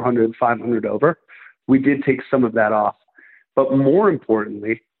 300, 400, 500 over. We did take some of that off. But more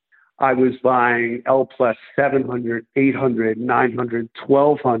importantly, I was buying L plus 700, 800, 900,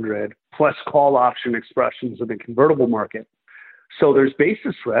 1200, plus call option expressions of the convertible market. So there's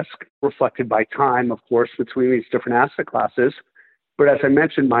basis risk reflected by time, of course, between these different asset classes. But as I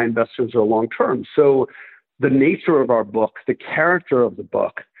mentioned, my investors are long-term. So the nature of our book, the character of the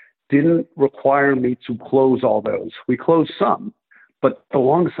book, didn't require me to close all those. We closed some, but the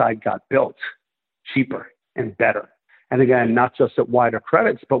long side got built cheaper and better. And again, not just at wider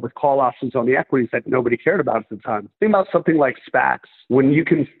credits, but with call options on the equities that nobody cared about at the time. Think about something like SPACs. When you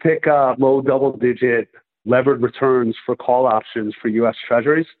can pick up low double-digit levered returns for call options for U.S.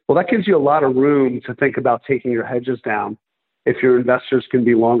 Treasuries, well, that gives you a lot of room to think about taking your hedges down if your investors can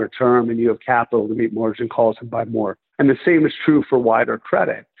be longer term and you have capital to meet margin calls and buy more. And the same is true for wider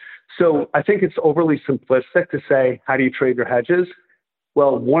credit. So I think it's overly simplistic to say, how do you trade your hedges?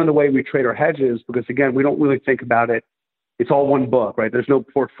 Well, one of the ways we trade our hedges, because again, we don't really think about it, it's all one book, right? There's no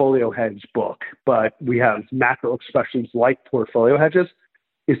portfolio hedge book, but we have macro expressions like portfolio hedges,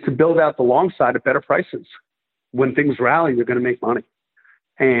 is to build out the long side at better prices. when things rally, you're going to make money.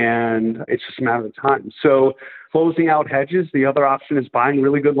 And it's just a matter of time. So closing out hedges, the other option is buying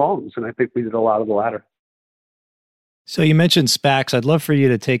really good loans. And I think we did a lot of the latter. So you mentioned SPACs. I'd love for you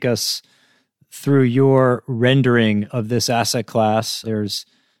to take us through your rendering of this asset class. There's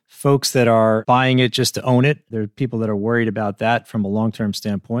folks that are buying it just to own it. There are people that are worried about that from a long-term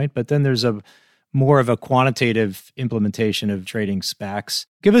standpoint. But then there's a more of a quantitative implementation of trading SPACs.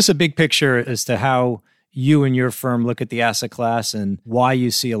 Give us a big picture as to how you and your firm look at the asset class and why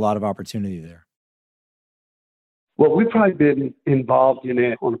you see a lot of opportunity there. Well, we've probably been involved in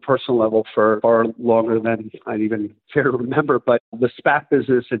it on a personal level for far longer than I'd even care to remember. But the SPAC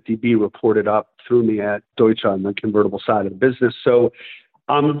business at DB reported up through me at Deutsche on the convertible side of the business. So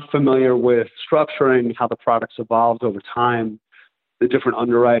I'm familiar with structuring, how the product's evolved over time, the different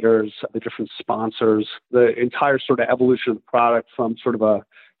underwriters, the different sponsors, the entire sort of evolution of the product from sort of a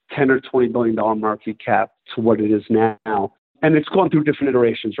 $10 or $20 billion market cap to what it is now. And it's gone through different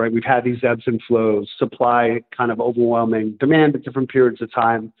iterations, right? We've had these ebbs and flows, supply kind of overwhelming demand at different periods of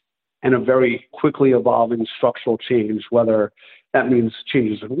time, and a very quickly evolving structural change, whether that means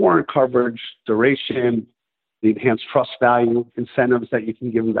changes in warrant coverage, duration, the enhanced trust value, incentives that you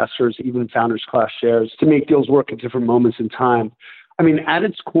can give investors, even founders class shares, to make deals work at different moments in time. I mean, at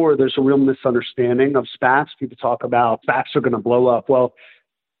its core, there's a real misunderstanding of SPACs. People talk about SPACs are going to blow up. Well,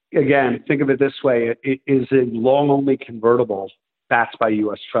 again, think of it this way. It is a long-only convertible backed by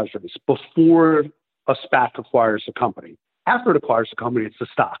U.S. Treasuries before a SPAC acquires a company. After it acquires a company, it's a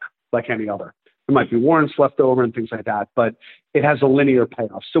stock like any other. There might be warrants left over and things like that, but it has a linear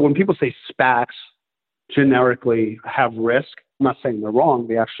payoff. So when people say SPACs generically have risk, I'm not saying they're wrong.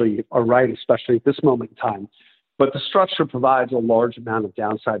 They actually are right, especially at this moment in time. But the structure provides a large amount of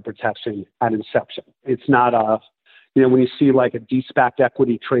downside protection at inception. It's not a when you see like a de-SPAC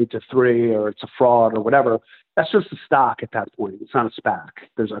equity trade to 3 or it's a fraud or whatever, that's just a stock at that point. It's not a SPAC.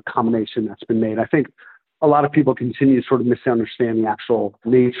 There's a combination that's been made. I think a lot of people continue to sort of misunderstand the actual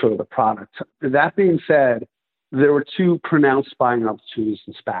nature of the product. That being said, there were two pronounced buying opportunities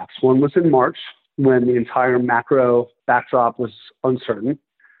in SPACs. One was in March when the entire macro backdrop was uncertain.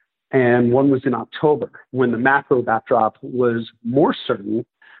 And one was in October when the macro backdrop was more certain,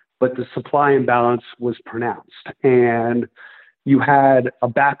 but the supply imbalance was pronounced. And you had a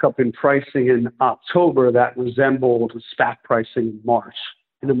backup in pricing in October that resembled SPAC pricing in March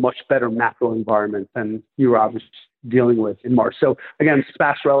in a much better macro environment than you were obviously dealing with in March. So again,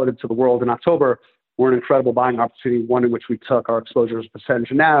 SPACs relative to the world in October were an incredible buying opportunity, one in which we took our exposure as a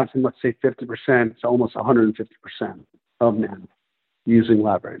percentage of NAV from, let's say, 50% to almost 150% of NAV. Using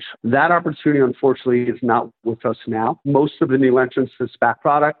leverage. That opportunity, unfortunately, is not with us now. Most of the new entrants to the SPAC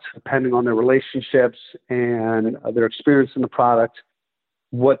product, depending on their relationships and their experience in the product,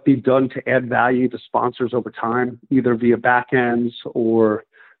 what they've done to add value to sponsors over time, either via backends or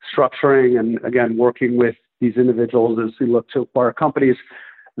structuring, and again, working with these individuals as we look to acquire companies,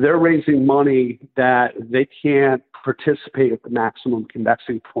 they're raising money that they can't participate at the maximum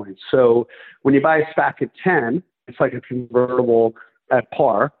convexing point. So when you buy a SPAC at 10, it's like a convertible at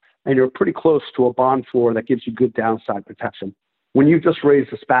par, and you're pretty close to a bond floor that gives you good downside protection. When you just raise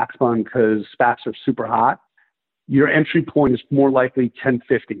a SPAC fund because SPACs are super hot, your entry point is more likely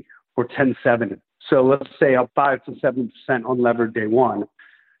 1050 or 1070. So let's say a 5 to 7% unlevered day one.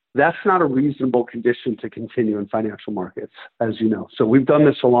 That's not a reasonable condition to continue in financial markets, as you know. So we've done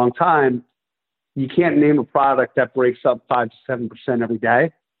this a long time. You can't name a product that breaks up 5 to 7% every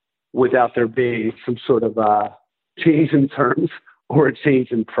day without there being some sort of change in terms or a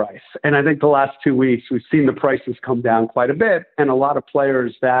change in price. And I think the last 2 weeks, we've seen the prices come down quite a bit. And a lot of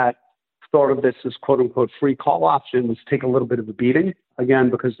players that thought of this as quote unquote free call options take a little bit of a beating, again,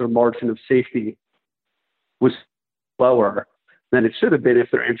 because their margin of safety was lower than it should have been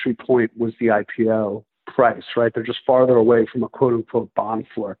if their entry point was the IPO price, right? They're just farther away from a quote unquote bond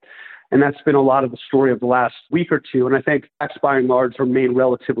floor. And that's been a lot of the story of the last week or two. And I think SPACs by and large remain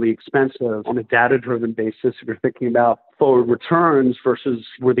relatively expensive on a data-driven basis if you're thinking about forward returns versus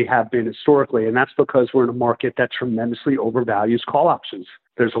where they have been historically. And that's because we're in a market that tremendously overvalues call options.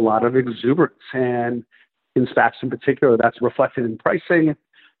 There's a lot of exuberance. And in SPACs in particular, that's reflected in pricing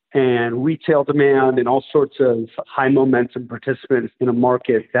and retail demand and all sorts of high momentum participants in a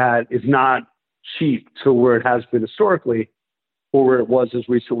market that is not cheap to where it has been historically, or where it was as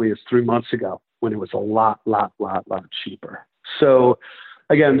recently as 3 months ago when it was a lot cheaper. So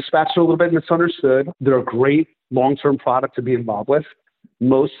again, SPACs are a little bit misunderstood. They're a great long-term product to be involved with.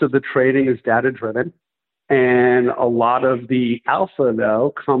 Most of the trading is data-driven. And a lot of the alpha,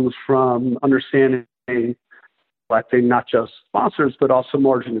 though, comes from understanding, selecting not just sponsors, but also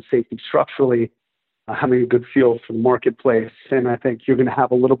margin of safety structurally having a good feel for the marketplace. And I think you're going to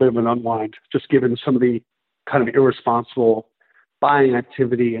have a little bit of an unwind, just given some of the kind of irresponsible buying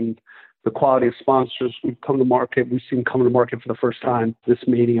activity and the quality of sponsors we've seen come to market for the first time. This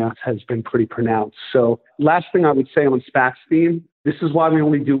mania has been pretty pronounced. So last thing I would say on SPAC's theme, this is why we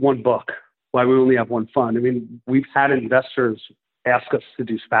only do one book, why we only have one fund. I mean, we've had investors ask us to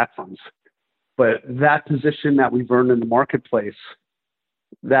do SPAC funds, but that position that we've earned in the marketplace,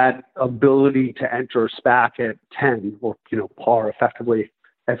 that ability to enter a SPAC at 10 or, par effectively,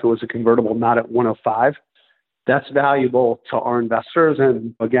 if it was a convertible, not at 105, that's valuable to our investors.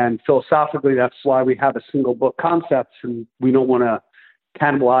 And again, philosophically, that's why we have a single book concept, and we don't want to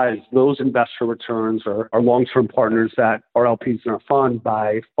cannibalize those investor returns or our long-term partners that are LPs in our fund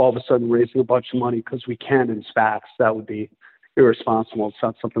by all of a sudden raising a bunch of money because we can in SPACs. That would be irresponsible. It's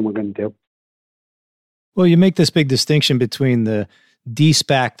not something we're going to do. Well, you make this big distinction between the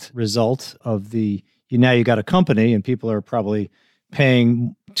de-SPACed result of now you got a company and people are probably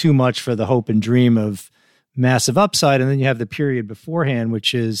paying too much for the hope and dream of massive upside. And then you have the period beforehand,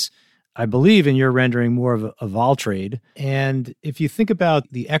 which is, I believe, in your rendering, more of a vol trade. And if you think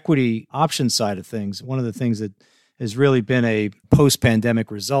about the equity option side of things, one of the things that has really been a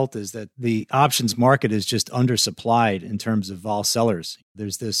post-pandemic result is that the options market is just undersupplied in terms of vol sellers.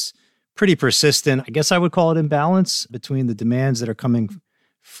 There's this pretty persistent, I guess I would call it, imbalance between the demands that are coming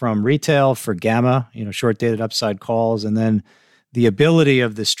from retail for gamma, short-dated upside calls, and then the ability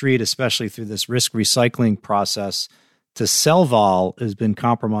of the street, especially through this risk recycling process, to sell vol has been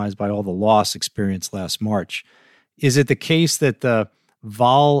compromised by all the loss experienced last March. Is it the case that the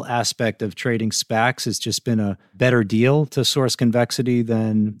vol aspect of trading SPACs has just been a better deal to source convexity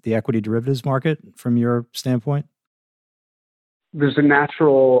than the equity derivatives market from your standpoint? There's a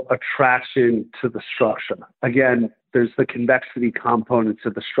natural attraction to the structure. Again, there's the convexity component to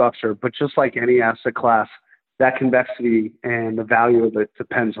the structure, but just like any asset class, that convexity and the value of it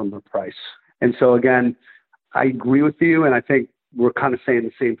depends on the price. And so again, I agree with you, and I think we're kind of saying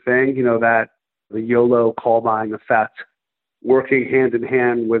the same thing, that the YOLO call buying effect, working hand in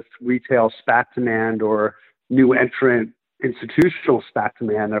hand with retail SPAC demand or new entrant institutional SPAC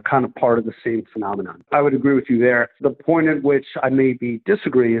demand, they're kind of part of the same phenomenon. I would agree with you there. The point at which I maybe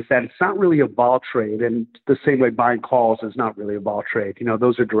disagree is that it's not really a vol trade, and the same way buying calls is not really a vol trade.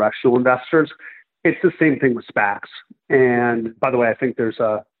 Those are directional investors. It's the same thing with SPACs. And by the way, I think there's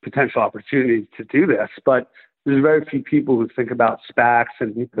a potential opportunity to do this, but there's very few people who think about SPACs,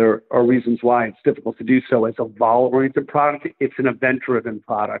 and there are reasons why it's difficult to do so as a vol-oriented product. It's an event-driven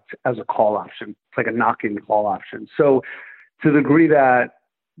product as a call option. It's like a knock-in call option. So to the degree that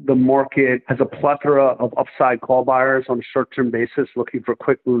the market has a plethora of upside call buyers on a short-term basis looking for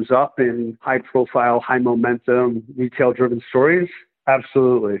quick moves up in high-profile, high-momentum, retail-driven stories,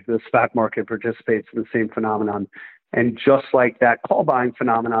 absolutely. The SPAC market participates in the same phenomenon. And just like that call buying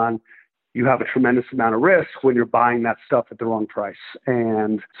phenomenon, you have a tremendous amount of risk when you're buying that stuff at the wrong price.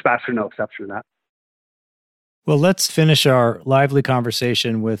 And SPACs are no exception to that. Well, let's finish our lively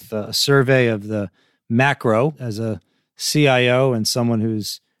conversation with a survey of the macro. As a CIO and someone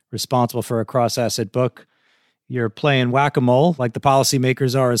who's responsible for a cross-asset book, you're playing whack-a-mole like the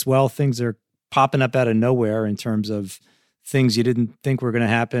policymakers are as well. Things are popping up out of nowhere in terms of things you didn't think were going to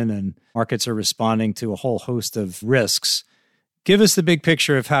happen, and markets are responding to a whole host of risks. Give us the big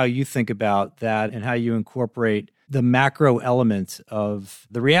picture of how you think about that and how you incorporate the macro element of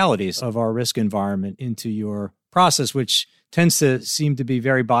the realities of our risk environment into your process, which tends to seem to be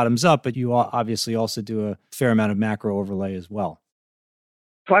very bottoms up, but you obviously also do a fair amount of macro overlay as well.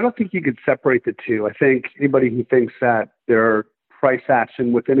 So I don't think you could separate the two. I think anybody who thinks that their price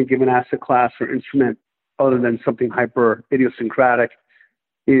action within a given asset class or instrument, other than something hyper idiosyncratic,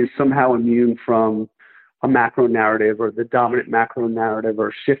 is somehow immune from a macro narrative or the dominant macro narrative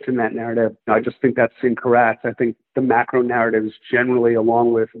or shift in that narrative. I just think that's incorrect. I think the macro narratives generally,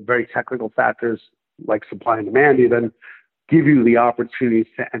 along with very technical factors like supply and demand even, give you the opportunities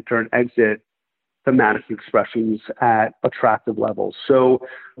to enter and exit thematic expressions at attractive levels. So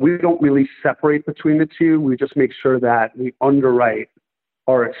we don't really separate between the two. We just make sure that we underwrite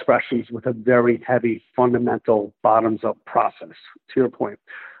our expressions with a very heavy fundamental bottoms-up process, to your point.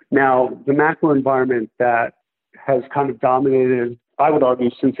 Now, the macro environment that has kind of dominated, I would argue,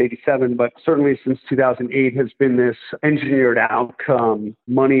 since 87, but certainly since 2008, has been this engineered outcome.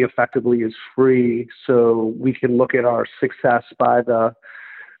 Money effectively is free, so we can look at our success by the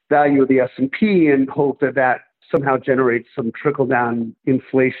value of the S&P and hope that that somehow generates some trickle-down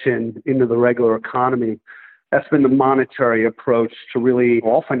inflation into the regular economy. That's been the monetary approach to really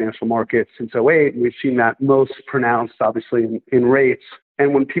all financial markets since '08. And we've seen that most pronounced, obviously, in rates.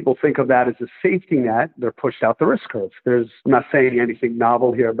 And when people think of that as a safety net, they're pushed out the risk curve. I'm not saying anything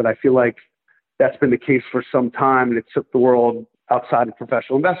novel here, but I feel like that's been the case for some time. And it took the world outside of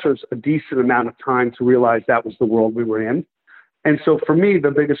professional investors a decent amount of time to realize that was the world we were in. And so for me,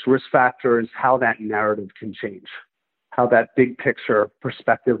 the biggest risk factor is how that narrative can change, how that big picture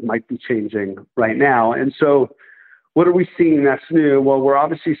perspective might be changing right now. And so what are we seeing that's new? Well, we're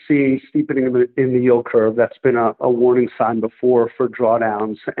obviously seeing steepening in the yield curve. That's been a warning sign before for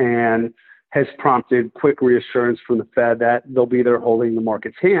drawdowns and has prompted quick reassurance from the Fed that they'll be there holding the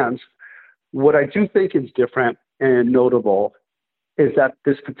market's hands. What I do think is different and notable is that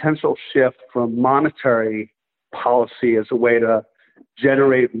this potential shift from monetary policy as a way to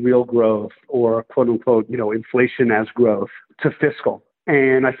generate real growth or quote unquote, inflation as growth to fiscal.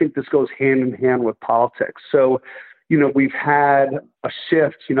 And I think this goes hand in hand with politics. So, we've had a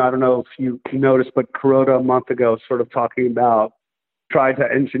shift, I don't know if you noticed, but Kuroda a month ago sort of talking about tried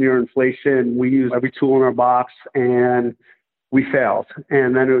to engineer inflation. We use every tool in our box and we failed.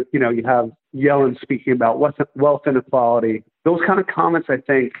 And then, you have Yellen speaking about wealth inequality. Those kind of comments, I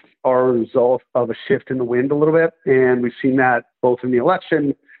think, are a result of a shift in the wind a little bit. And we've seen that both in the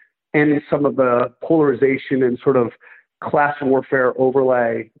election and in some of the polarization and sort of class warfare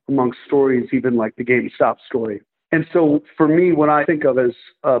overlay among stories, even like the GameStop story. And so for me, what I think of as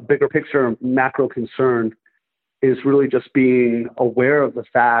a bigger picture macro concern is really just being aware of the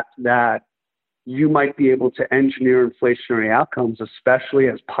fact that you might be able to engineer inflationary outcomes, especially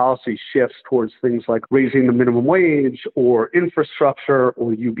as policy shifts towards things like raising the minimum wage or infrastructure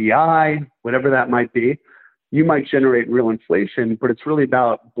or UBI, whatever that might be. You might generate real inflation, but it's really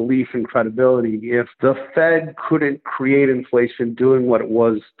about belief and credibility. If the Fed couldn't create inflation doing what it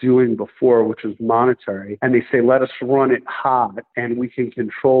was doing before, which was monetary, and they say, let us run it hot and we can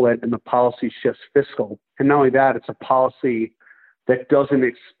control it, and the policy shifts fiscal. And not only that, it's a policy that doesn't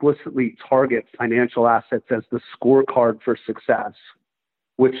explicitly target financial assets as the scorecard for success,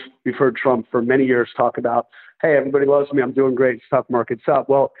 which we've heard Trump for many years talk about, hey, everybody loves me, I'm doing great, stock market's up.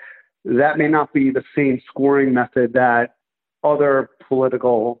 Well, that may not be the same scoring method that other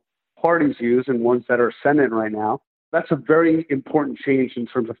political parties use and ones that are Senate right now. That's a very important change in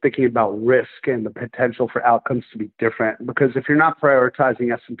terms of thinking about risk and the potential for outcomes to be different. Because if you're not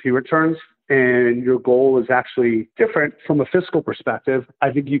prioritizing S&P returns and your goal is actually different from a fiscal perspective,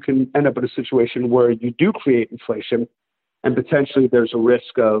 I think you can end up in a situation where you do create inflation and potentially there's a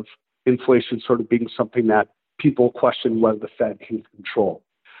risk of inflation sort of being something that people question whether the Fed can control.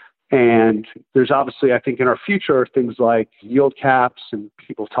 And there's obviously, I think, in our future, things like yield caps, and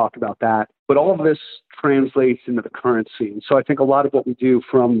people talk about that. But all of this translates into the currency. And so I think a lot of what we do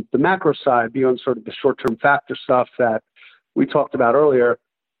from the macro side, beyond sort of the short-term factor stuff that we talked about earlier,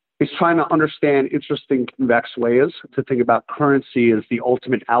 is trying to understand interesting convex ways to think about currency as the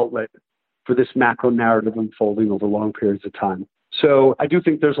ultimate outlet for this macro narrative unfolding over long periods of time. So I do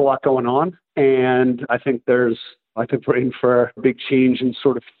think there's a lot going on. And I think we're in for a big change in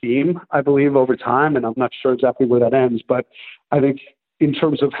sort of theme, I believe, over time. And I'm not sure exactly where that ends. But I think in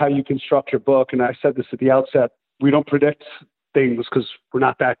terms of how you construct your book, and I said this at the outset, we don't predict things because we're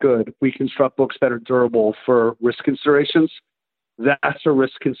not that good. We construct books that are durable for risk considerations. That's a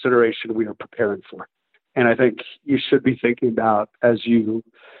risk consideration we are preparing for. And I think you should be thinking about as you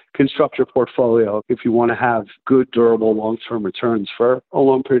construct your portfolio if you want to have good, durable, long-term returns for a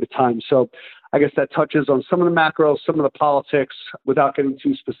long period of time. So I guess that touches on some of the macro, some of the politics, without getting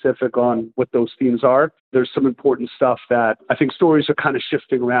too specific on what those themes are. There's some important stuff that I think stories are kind of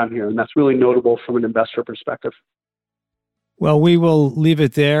shifting around here, and that's really notable from an investor perspective. Well, we will leave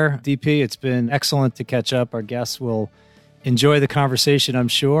it there. DP, it's been excellent to catch up. Our guests will enjoy the conversation, I'm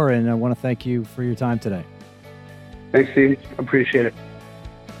sure, and I want to thank you for your time today. Thanks, Steve. Appreciate it.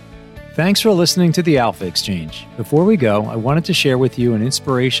 Thanks for listening to the Alpha Exchange. Before we go, I wanted to share with you an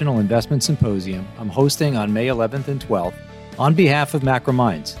inspirational investment symposium I'm hosting on May 11th and 12th on behalf of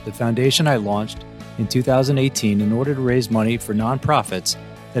MacroMinds, the foundation I launched in 2018 in order to raise money for nonprofits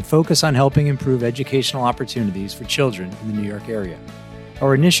that focus on helping improve educational opportunities for children in the New York area.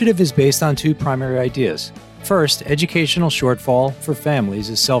 Our initiative is based on two primary ideas. First, educational shortfall for families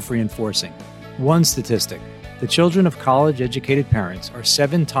is self-reinforcing. One statistic: the children of college-educated parents are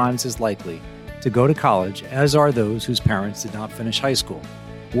 7 times as likely to go to college as are those whose parents did not finish high school.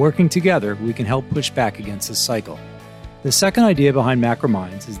 Working together, we can help push back against this cycle. The second idea behind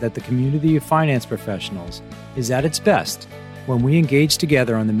MacroMinds is that the community of finance professionals is at its best when we engage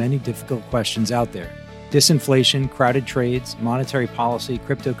together on the many difficult questions out there. Disinflation, crowded trades, monetary policy,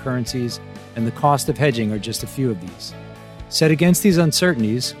 cryptocurrencies, and the cost of hedging are just a few of these. Set against these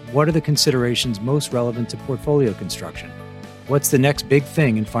uncertainties, what are the considerations most relevant to portfolio construction? What's the next big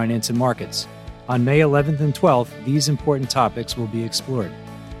thing in finance and markets? On May 11th and 12th, these important topics will be explored.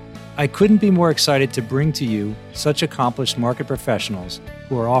 I couldn't be more excited to bring to you such accomplished market professionals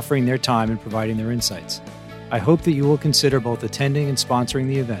who are offering their time and providing their insights. I hope that you will consider both attending and sponsoring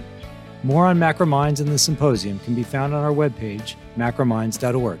the event. More on MacroMinds and the symposium can be found on our webpage,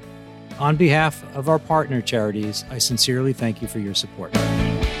 macrominds.org. On behalf of our partner charities, I sincerely thank you for your support.